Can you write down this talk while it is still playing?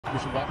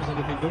Mission Vipers are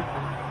looking good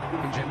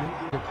in general.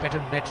 The better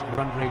net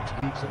run rate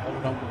leads all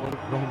around the world.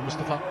 Rohan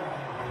Mustafa,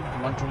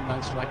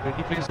 129 strike rate.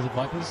 He plays with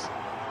Vipers.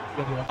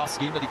 Last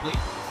game that he played.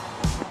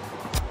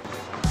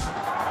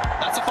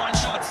 That's a fine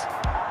shot.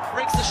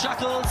 Breaks the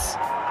shackles.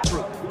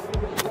 True.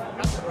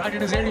 Right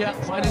in his area.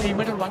 Finally,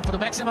 middle one for the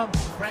maximum.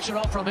 Pressure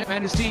off from him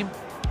and his team.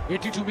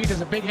 82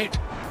 meters, a big hit.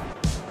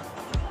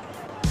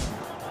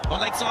 On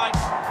leg side.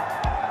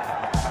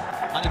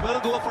 And it will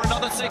go for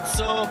another six,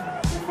 so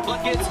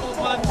floodgates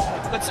open,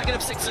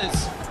 consecutive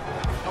sixes.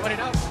 Covered it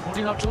up,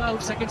 14 out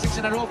 12, second six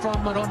in a row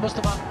from Rohan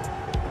Mustafa.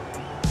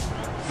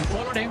 He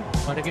followed him,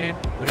 but again,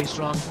 very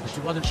strong. She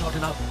wasn't short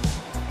enough.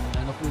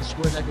 And of course,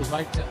 square leg was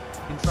right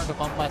in front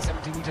of umpire,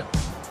 70 meter.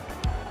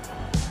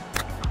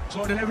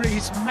 So delivery, he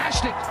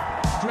smashed it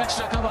to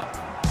extra cover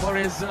for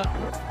his...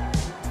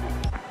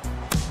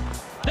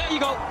 There you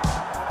go,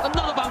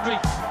 another boundary.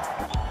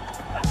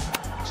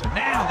 So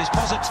now there's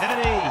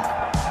positivity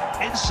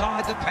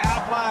inside the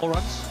power play. 4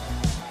 runs.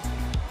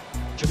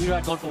 Jamira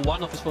had gone for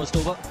 1 off his first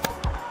over.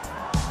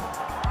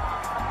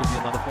 Could be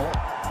another 4.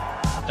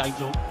 Time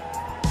zone.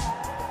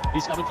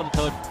 He's coming for the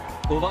third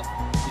over.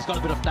 He's got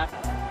a bit of tap.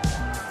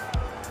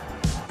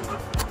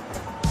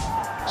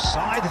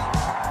 Side.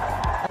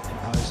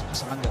 Impose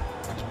Salanga.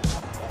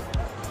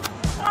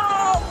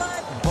 Oh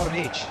my! Bottom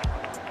edge.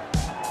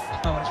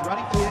 Oh, it's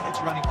running clear,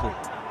 it's running clear.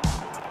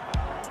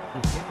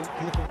 Careful,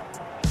 careful.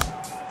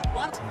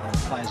 What?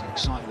 Players get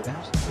excited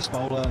about. This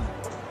bowler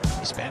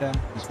is better,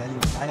 he's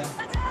valuable player.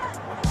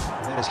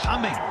 That is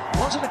humming.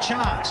 Was it a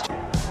chance?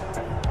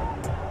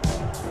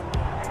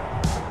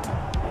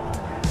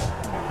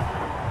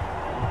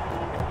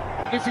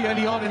 Iffy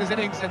early on in his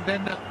innings and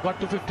then got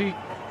to 50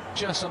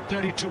 just on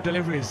 32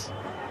 deliveries.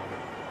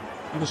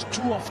 He was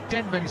 2 of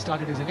 10 when he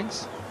started his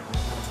innings.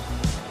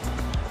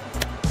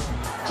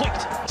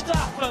 Clicked.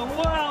 Mustafa,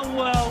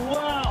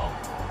 wow.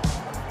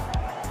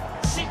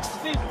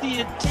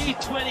 650 in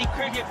T20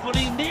 cricket, but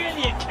he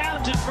nearly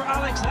accounted for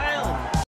Alex Hale.